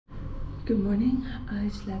Good morning. I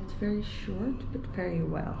slept very short but very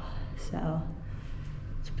well, so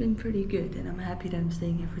it's been pretty good and I'm happy that I'm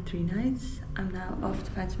staying here for 3 nights. I'm now off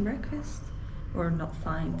to find some breakfast, or not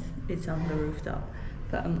find, it's on the rooftop,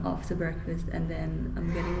 but I'm off to breakfast and then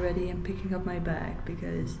I'm getting ready and picking up my bag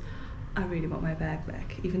because I really want my bag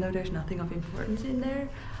back. Even though there's nothing of importance in there,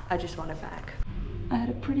 I just want it back. I had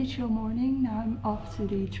a pretty chill morning. Now I'm off to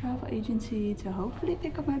the travel agency to hopefully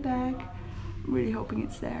pick up my bag. I'm really hoping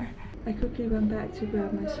it's there. I quickly went back to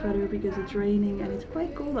grab my sweater because it's raining and it's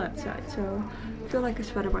quite cold outside, so I feel like a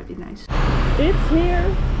sweater might be nice. It's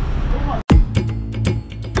here!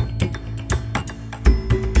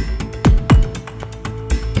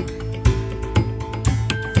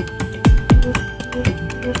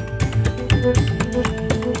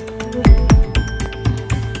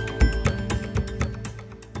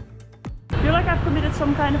 I feel like I've committed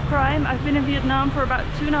some kind of crime. I've been in Vietnam for about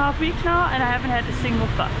 2.5 weeks now and I haven't had a single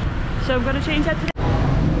pho. So I'm gonna change that today.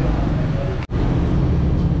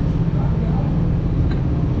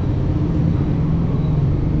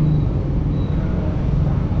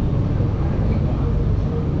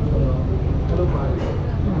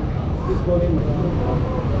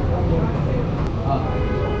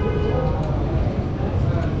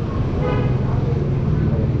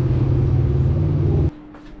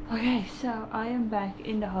 Okay, so I am back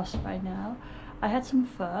in the hospital right now. I had some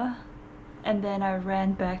pho and then I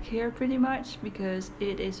ran back here pretty much because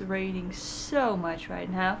it is raining so much right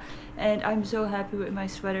now, and I'm so happy with my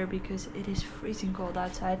sweater because it is freezing cold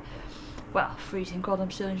outside. Well, freezing cold, I'm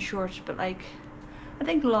still in shorts, but like I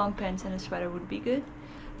think long pants and a sweater would be good.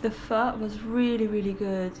 The pho was really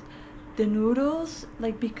good. The noodles,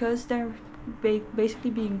 like because they're basically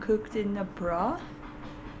being cooked in a broth,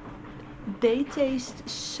 they taste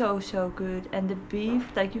so good, and the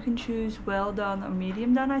beef, like you can choose well done or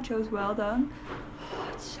medium done. I chose well done.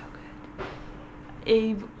 Oh, it's so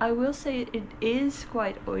good. I will say it is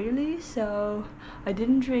quite oily, so I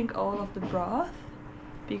didn't drink all of the broth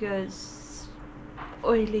because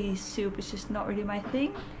oily soup is just not really my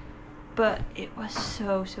thing, but it was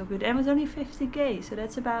so good, and it was only 50k, so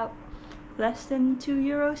that's about less than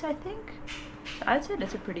 €2 I think. So I'd say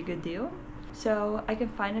that's a pretty good deal. So I can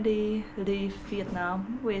finally leave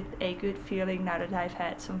Vietnam with a good feeling now that I've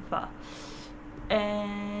had some pho.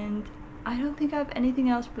 And I don't think I have anything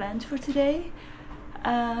else planned for today.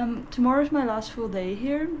 Tomorrow's my last full day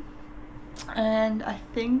here. And I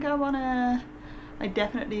think I wanna, I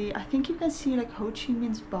think you can see like Ho Chi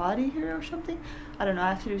Minh's body here or something. I don't know, I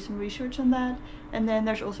have to do some research on that. And then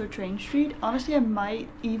there's also Train Street. Honestly, I might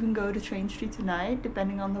even go to Train Street tonight,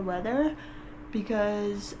 depending on the weather.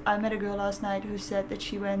 Because I met a girl last night who said that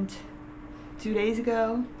she went 2 days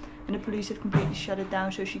ago and the police had completely shut it down,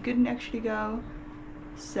 so she couldn't actually go.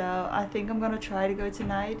 So I think I'm gonna try to go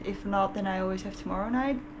tonight. If not, then I always have tomorrow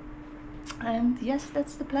night. And yes,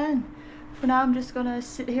 that's the plan. For now, I'm just gonna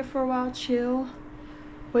sit here for a while, chill,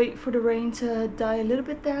 wait for the rain to die a little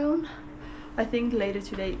bit down. I think later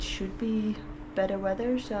today it should be better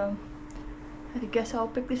weather, so I guess I'll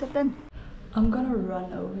pick this up then. I'm gonna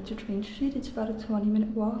run over to Train Street. It's about a 20-minute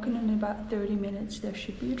walk, and in about 30 minutes there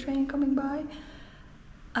should be a train coming by.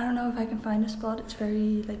 I don't know if I can find a spot. It's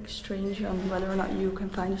very like strange on whether or not you can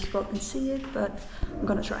find a spot and see it, but I'm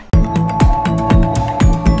gonna try.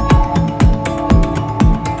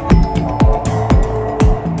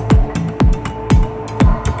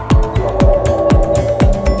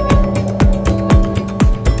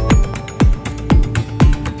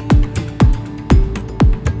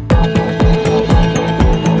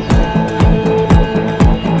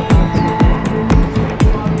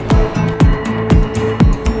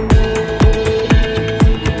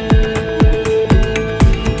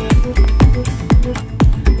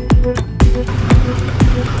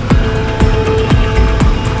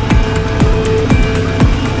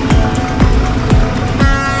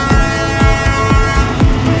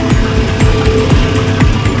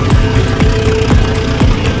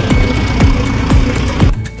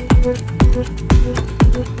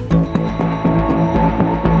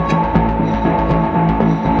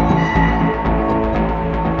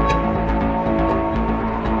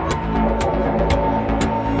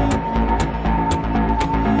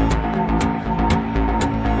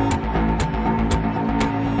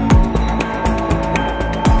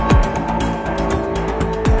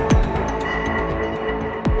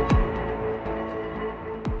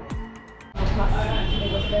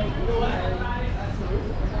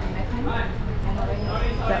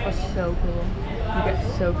 That was so cool. You get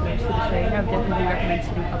so close to the train. I would definitely recommend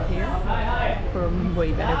sitting up here for a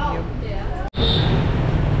way better view.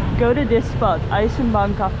 Go to this spot, Ice and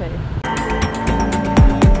Bang Cafe.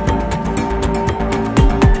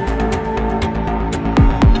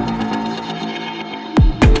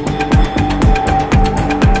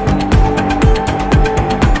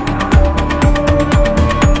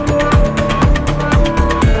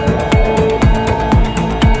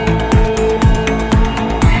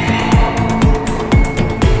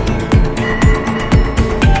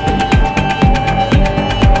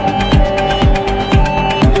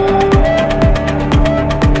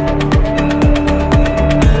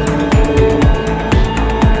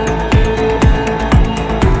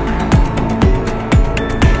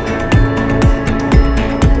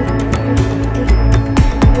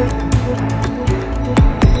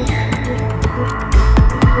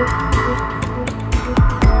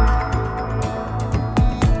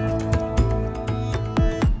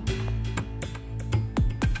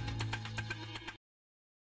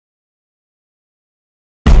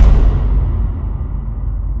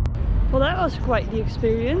 was quite the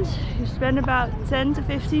experience. You spend about 10 to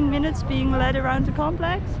 15 minutes being led around the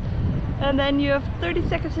complex, and then you have 30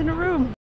 seconds in a room.